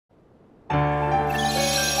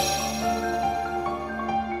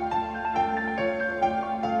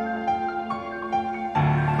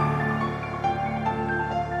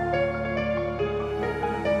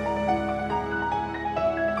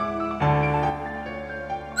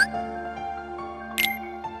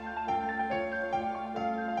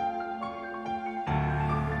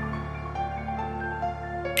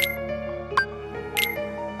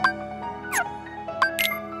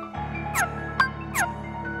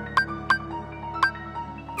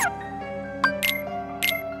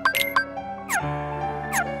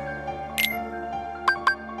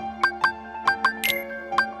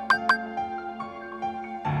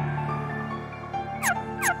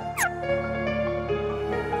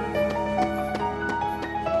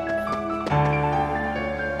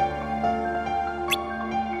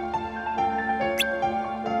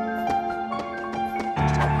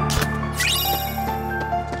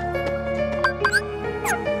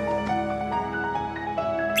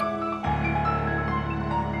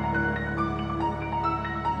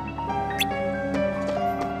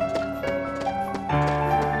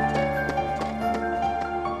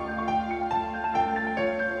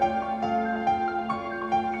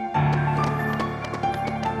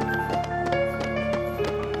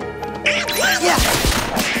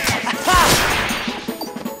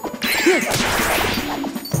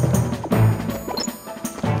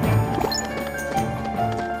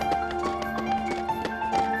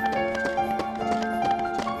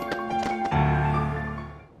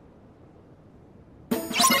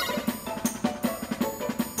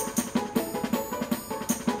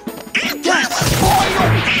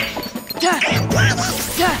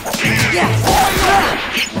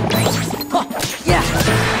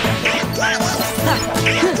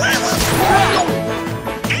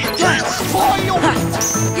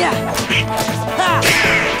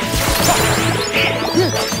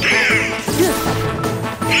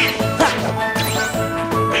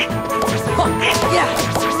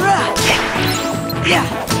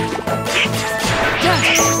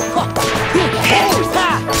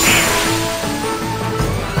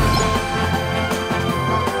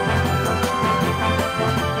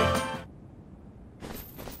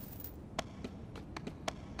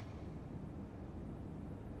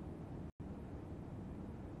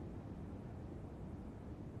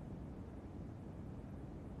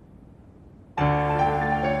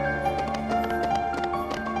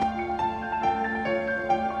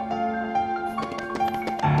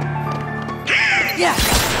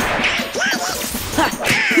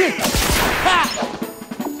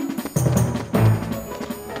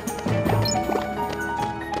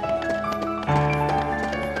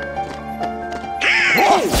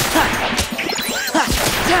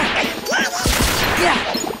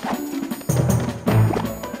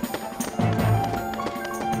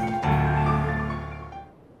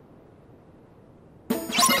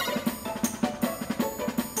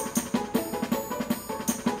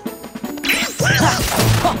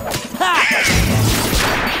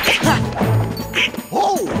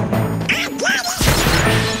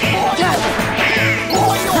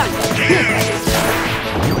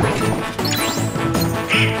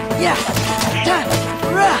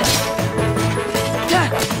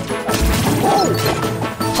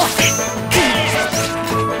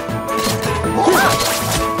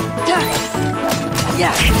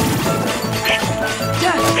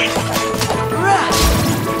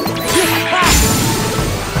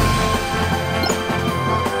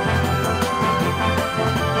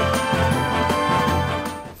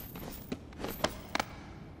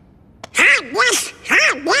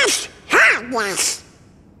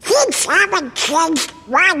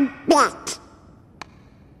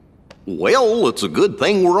Well, it's a good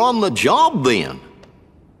thing we're on the job then.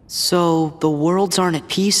 So, the worlds aren't at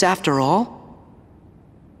peace after all?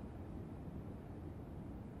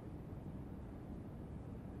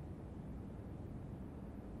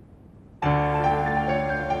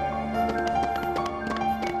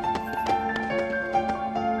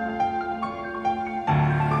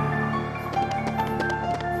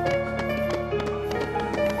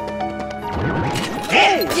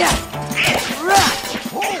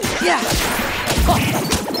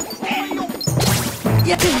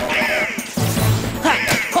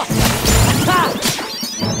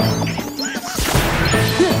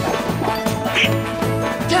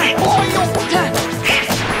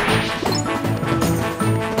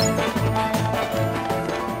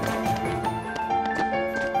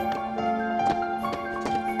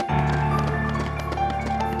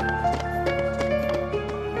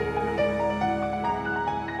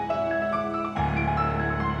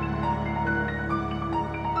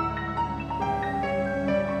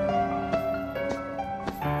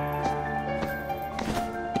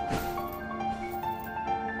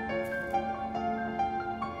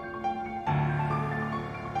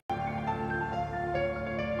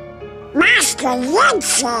 Master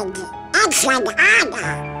Yensid, it's an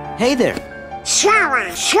honor. Hey there.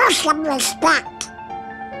 Sora, show some respect.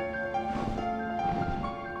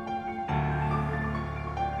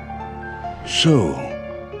 So,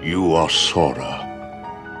 you are Sora.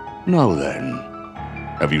 Now then,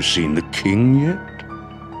 have you seen the king yet?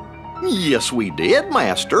 Yes, we did,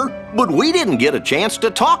 Master, but we didn't get a chance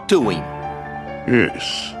to talk to him.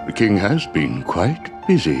 Yes, the king has been quite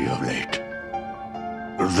busy of late.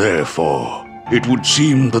 Therefore, it would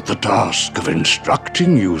seem that the task of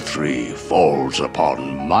instructing you three falls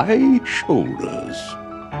upon my shoulders.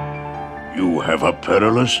 You have a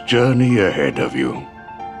perilous journey ahead of you.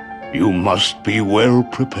 You must be well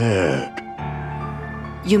prepared.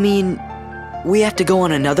 You mean, we have to go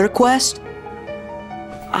on another quest?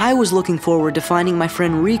 I was looking forward to finding my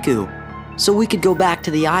friend Riku, so we could go back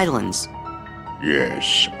to the islands.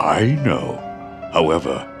 Yes, I know.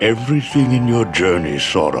 However, everything in your journey,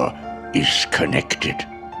 Sora, is connected.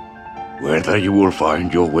 Whether you will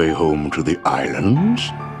find your way home to the islands,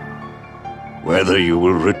 whether you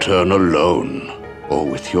will return alone or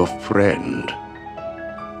with your friend,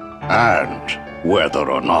 and whether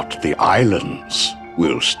or not the islands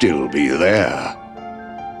will still be there.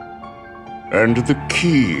 And the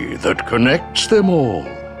key that connects them all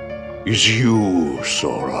is you,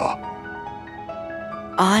 Sora.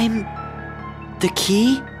 I'm the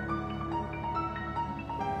key?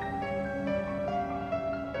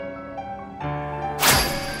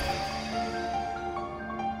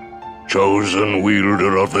 Chosen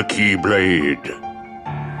wielder of the Keyblade,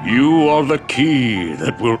 you are the key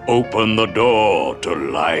that will open the door to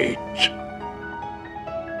light.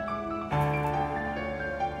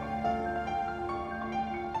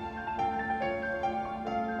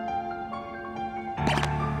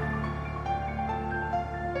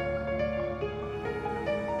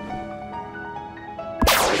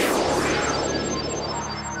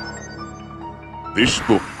 This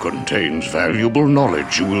book contains valuable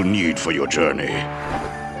knowledge you will need for your journey.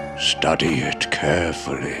 Study it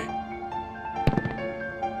carefully.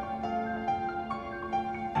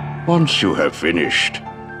 Once you have finished,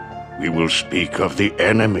 we will speak of the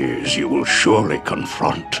enemies you will surely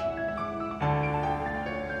confront.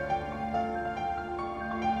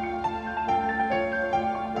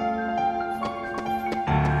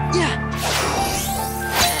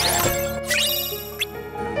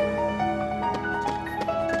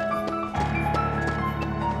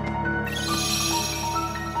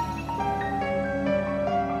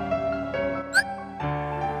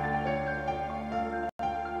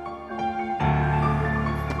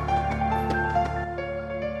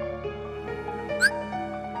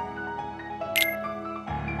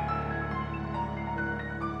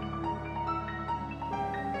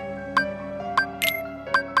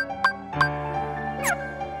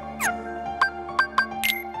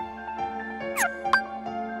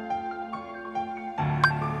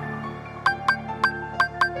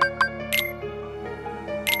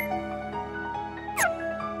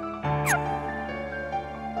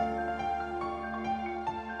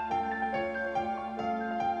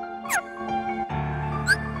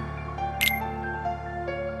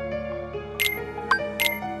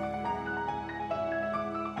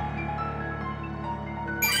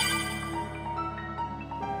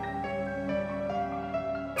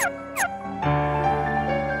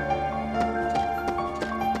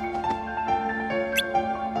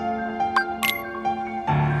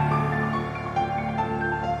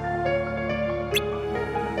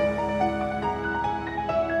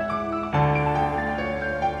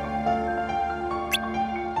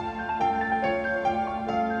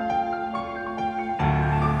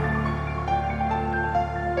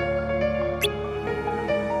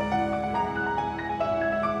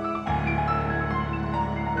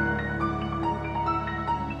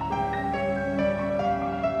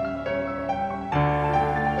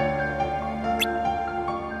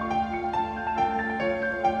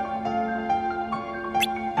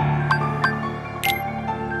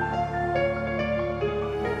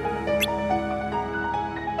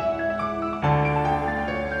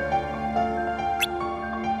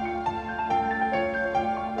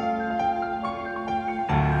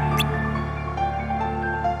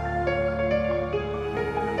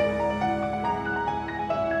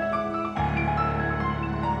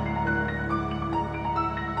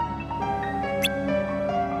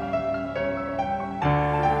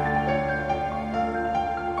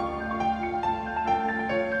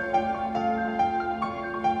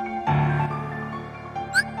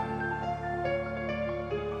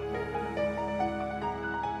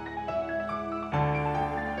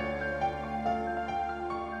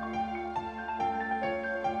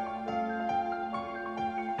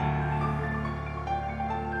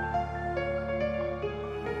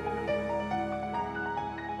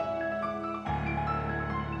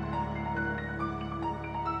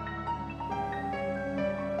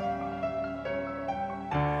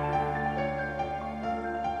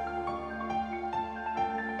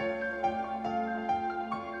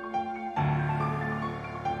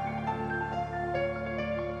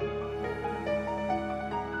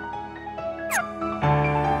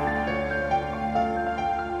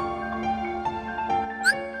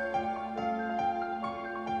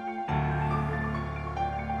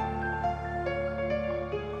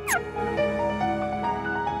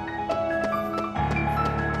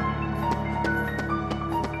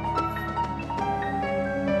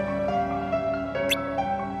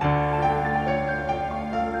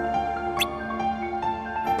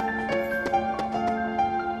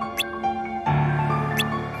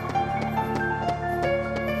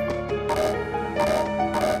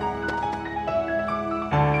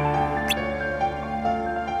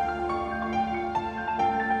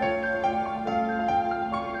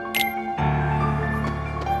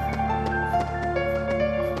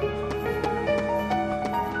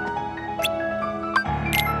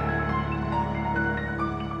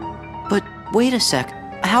 Wait a sec.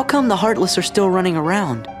 How come the Heartless are still running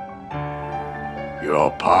around?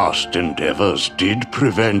 Your past endeavors did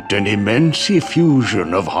prevent an immense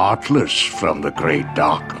effusion of Heartless from the Great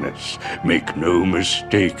Darkness. Make no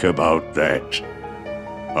mistake about that.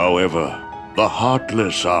 However, the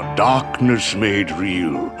Heartless are darkness made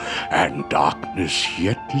real, and darkness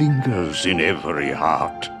yet lingers in every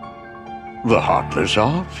heart. The Heartless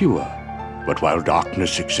are fewer, but while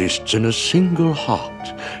darkness exists in a single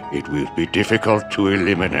heart, it will be difficult to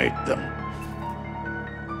eliminate them.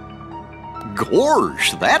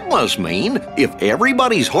 Gorge, that must mean if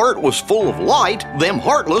everybody's heart was full of light, them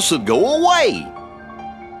Heartless would go away.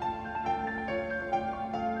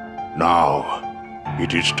 Now,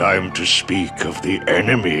 it is time to speak of the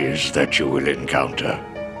enemies that you will encounter.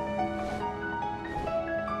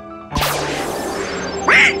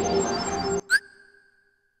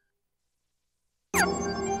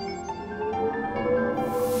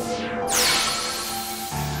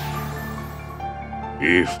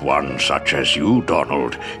 If one such as you,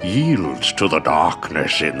 Donald, yields to the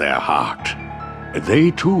darkness in their heart, they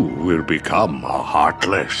too will become a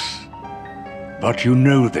Heartless. But you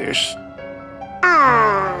know this.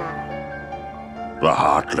 The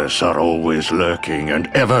Heartless are always lurking and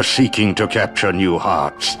ever seeking to capture new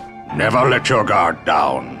hearts. Never let your guard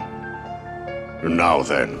down. Now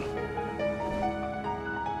then.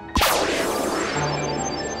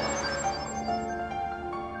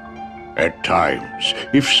 At times,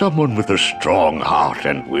 if someone with a strong heart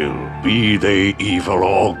and will, be they evil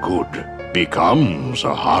or good, becomes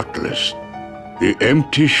a Heartless, the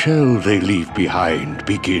empty shell they leave behind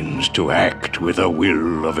begins to act with a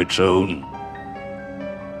will of its own.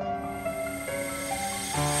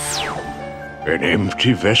 An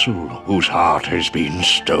empty vessel whose heart has been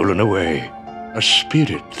stolen away. A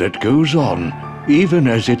spirit that goes on even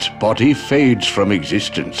as its body fades from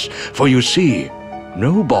existence. For you see,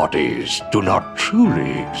 no bodies do not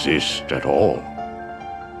truly exist at all.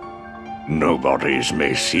 Nobodies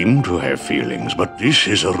may seem to have feelings, but this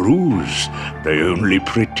is a ruse. They only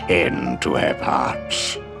pretend to have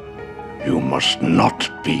hearts. You must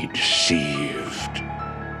not be deceived.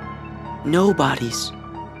 Nobodies.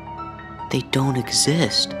 They don't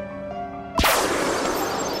exist.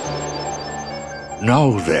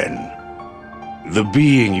 Now then, the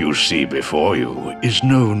being you see before you is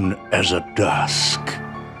known as a Dusk.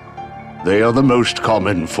 They are the most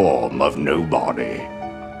common form of nobody.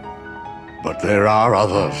 But there are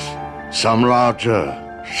others, some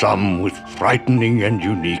larger, some with frightening and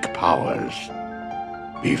unique powers.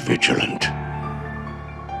 Be vigilant.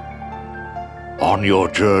 On your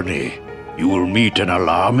journey, you will meet an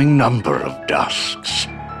alarming number of Dusks.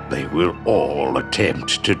 They will all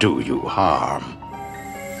attempt to do you harm.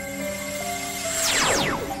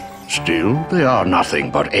 Still, they are nothing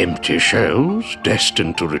but empty shells,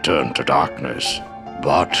 destined to return to darkness.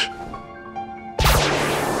 But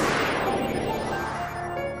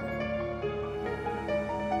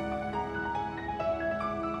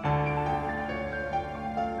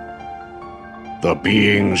the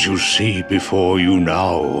beings you see before you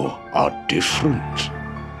now are different.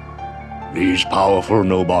 These powerful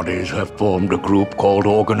nobodies have formed a group called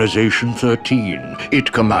Organization 13.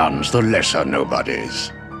 It commands the lesser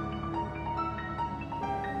nobodies.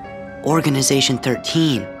 Organization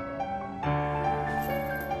 13.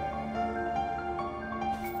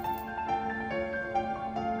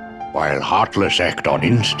 While Heartless act on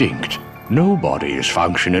instinct, nobodies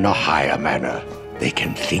function in a higher manner. They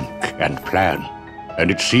can think and plan, and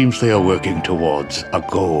it seems they are working towards a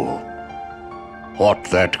goal. What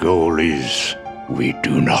that goal is, we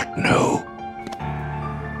do not know.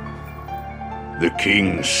 The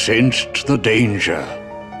king sensed the danger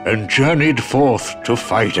and journeyed forth to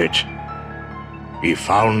fight it. He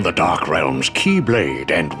found the Dark Realm's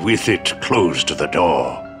Keyblade and with it closed the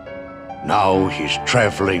door. Now he's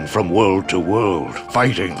traveling from world to world,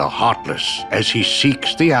 fighting the Heartless as he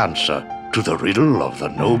seeks the answer to the riddle of the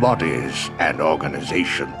Nobodies and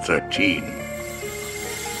Organization 13.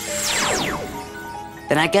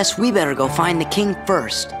 Then I guess we better go find the king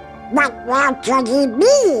first. But where could he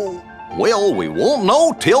be? Well, we won't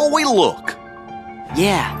know till we look.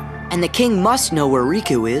 Yeah, and the king must know where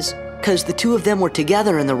Riku is, because the two of them were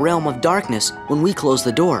together in the Realm of Darkness when we closed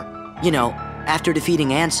the door. You know, after defeating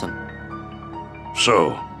Ansem.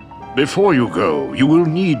 So, before you go, you will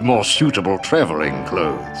need more suitable traveling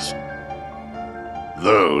clothes.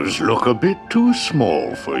 Those look a bit too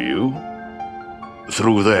small for you.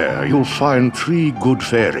 Through there, you'll find 3 good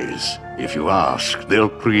fairies. If you ask, they'll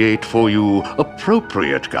create for you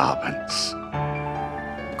appropriate garments.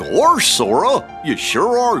 Gosh, Sora, you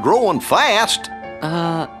sure are growing fast.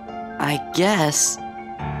 I guess.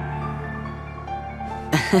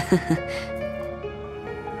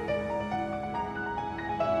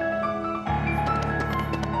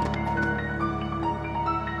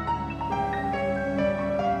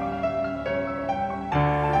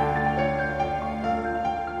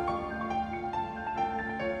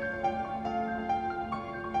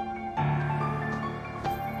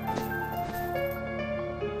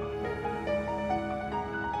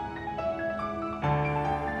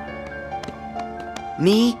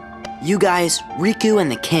 Me, you guys, Riku, and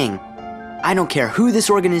the king. I don't care who this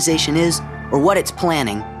organization is or what it's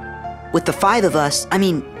planning. With the 5 of us,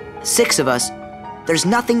 6 of us, there's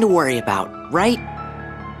nothing to worry about, right?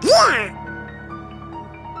 Yeah!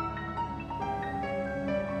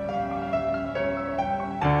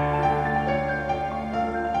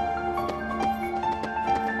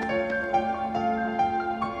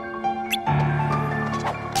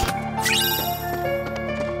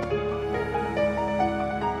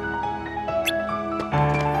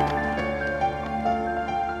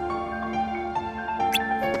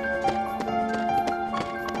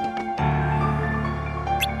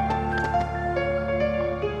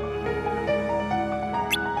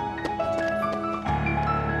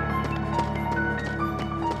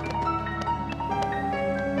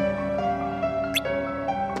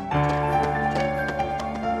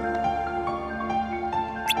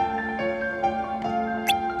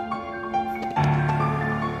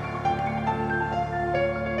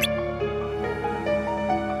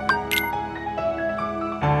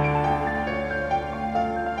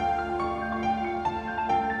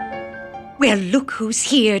 Well, look who's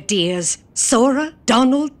here, dears. Sora,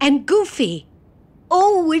 Donald, and Goofy.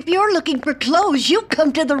 Oh, if you're looking for clothes, you've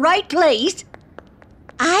come to the right place.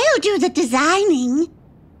 I'll do the designing.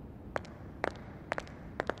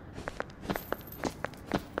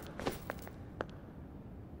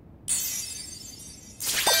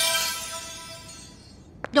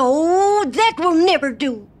 Oh, that will never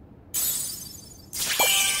do.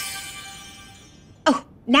 Oh,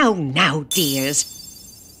 now, dears.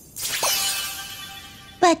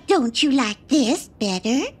 But don't you like this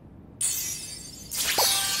better?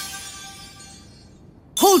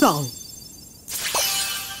 Hold on.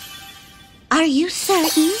 Are you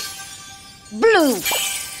certain? Blue.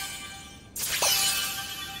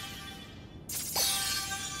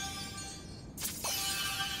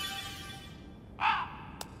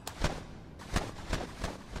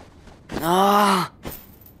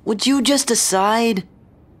 Would you just decide?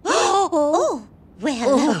 Oh,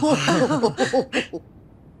 well.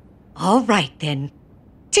 All right, then.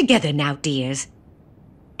 Together now, dears.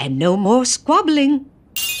 And no more squabbling.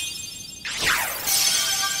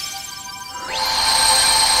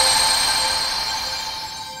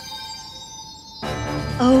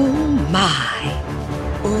 Oh, my.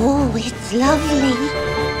 Oh, it's lovely.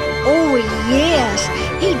 Oh, yes.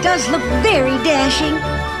 He does look very dashing.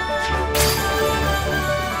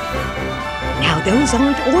 Now, those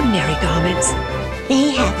aren't ordinary garments.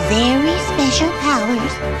 They have very special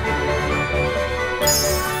powers.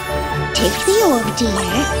 Take the orb,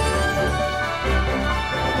 dear.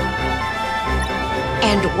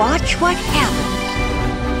 And watch what happens.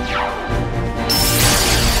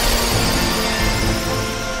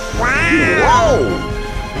 Whoa!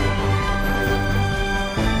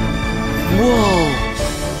 Whoa!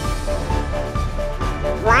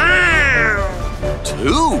 Wow!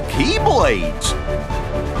 2 Keyblades!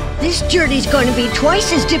 This journey's going to be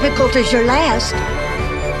twice as difficult as your last.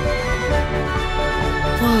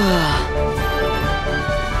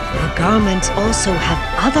 Your garments also have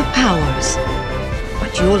other powers.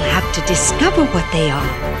 But you'll have to discover what they are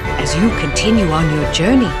as you continue on your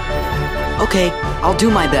journey. Okay, I'll do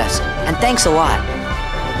my best. And thanks a lot.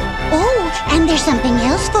 Oh, and there's something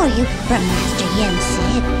else for you from Master Yen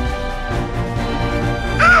Sid.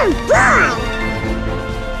 Oh, boy!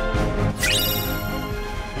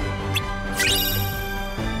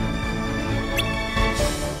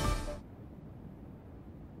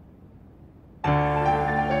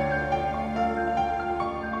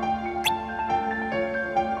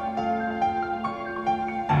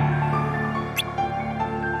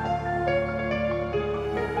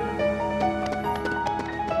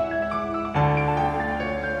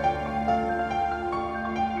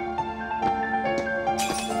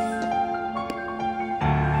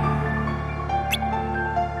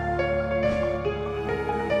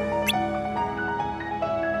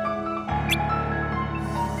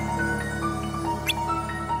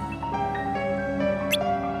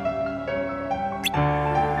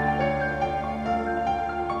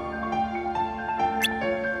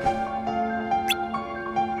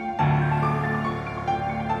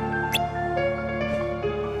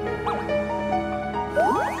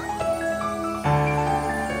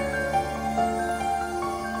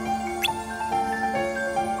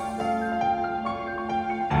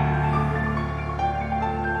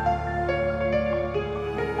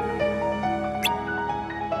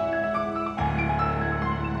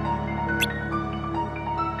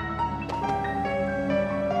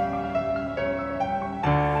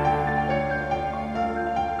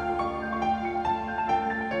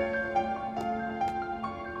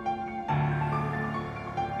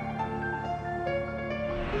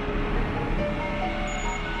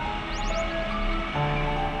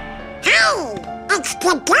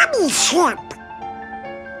 the gummy ship.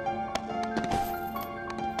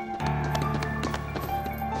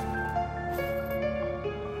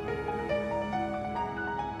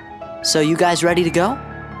 So you guys ready to go?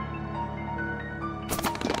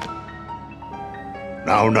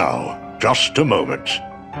 Now, just a moment.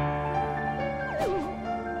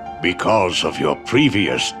 Because of your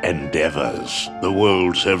previous endeavors, the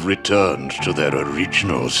worlds have returned to their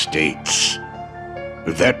original states.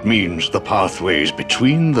 That means the pathways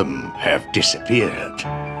between them have disappeared.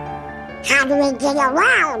 How do we get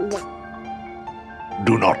around?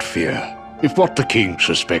 Do not fear. If what the king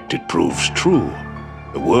suspected proves true,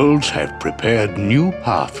 the worlds have prepared new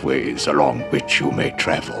pathways along which you may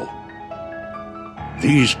travel.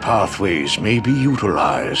 These pathways may be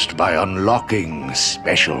utilized by unlocking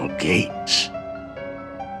special gates.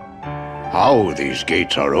 How these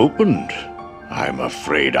gates are opened, I'm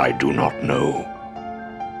afraid I do not know.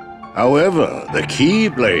 However, the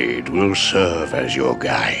Keyblade will serve as your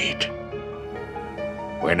guide.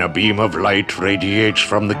 When a beam of light radiates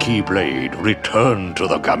from the Keyblade, return to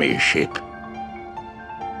the gummy ship.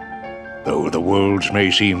 Though the worlds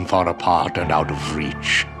may seem far apart and out of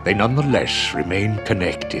reach, they nonetheless remain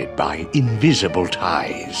connected by invisible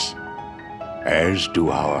ties, as do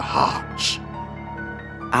our hearts.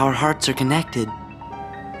 Our hearts are connected.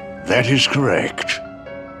 That is correct.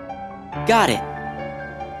 Got it.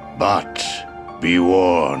 But be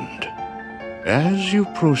warned, as you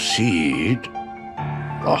proceed,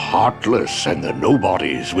 the Heartless and the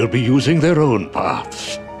Nobodies will be using their own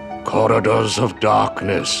paths, corridors of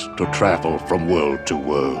darkness, to travel from world to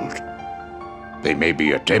world. They may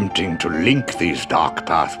be attempting to link these dark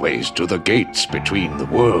pathways to the gates between the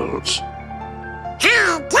worlds.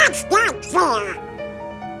 Hey, that's not fair.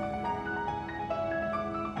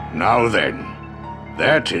 Now then,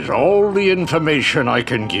 that is all the information I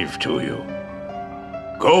can give to you.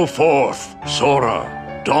 Go forth,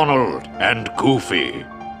 Sora, Donald, and Goofy.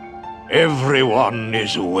 Everyone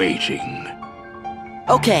is waiting.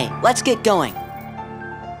 Okay, let's get going.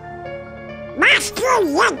 Master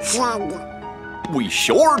Jensen. We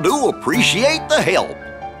sure do appreciate the help.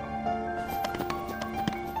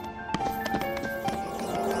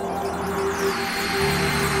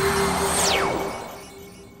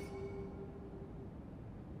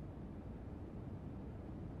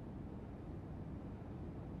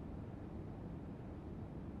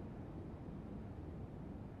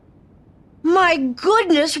 My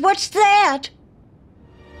goodness, what's that?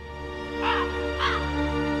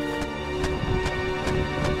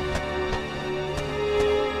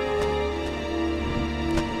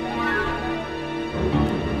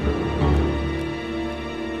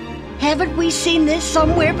 Haven't we seen this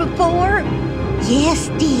somewhere before? Yes,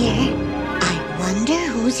 dear. I wonder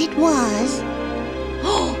whose it was.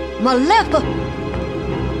 Oh, Malepa!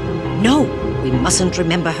 No, we mustn't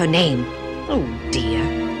remember her name. Oh, dear.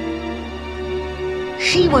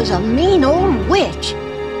 She was a mean old witch.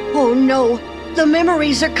 Oh no, the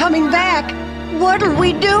memories are coming back. What'll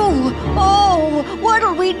we do? Oh,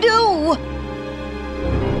 what'll we do?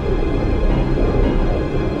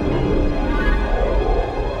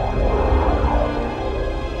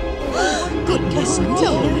 Goodness me.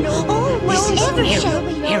 Oh, This is whatever very, shall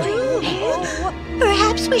we very do? bad.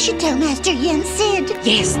 Perhaps we should tell Master Yen Sid.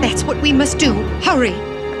 Yes, that's what we must do. Hurry.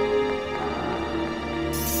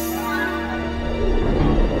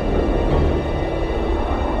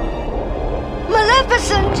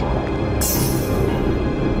 Maleficent!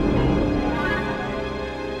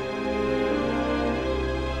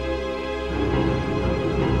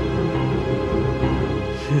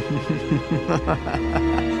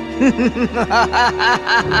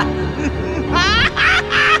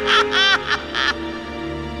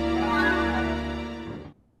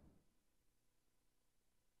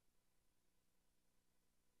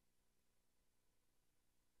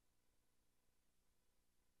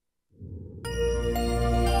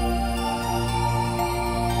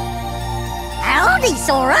 Howdy,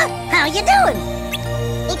 Sora. How you doing?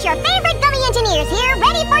 It's your favorite gummy engineers here,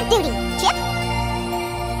 ready for duty. Chip.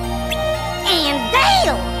 And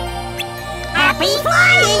Dale. Happy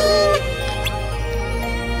flying!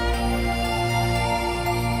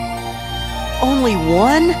 Only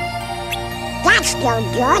one? That's no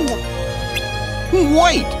good.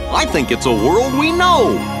 Wait, I think it's a world we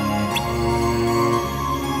know.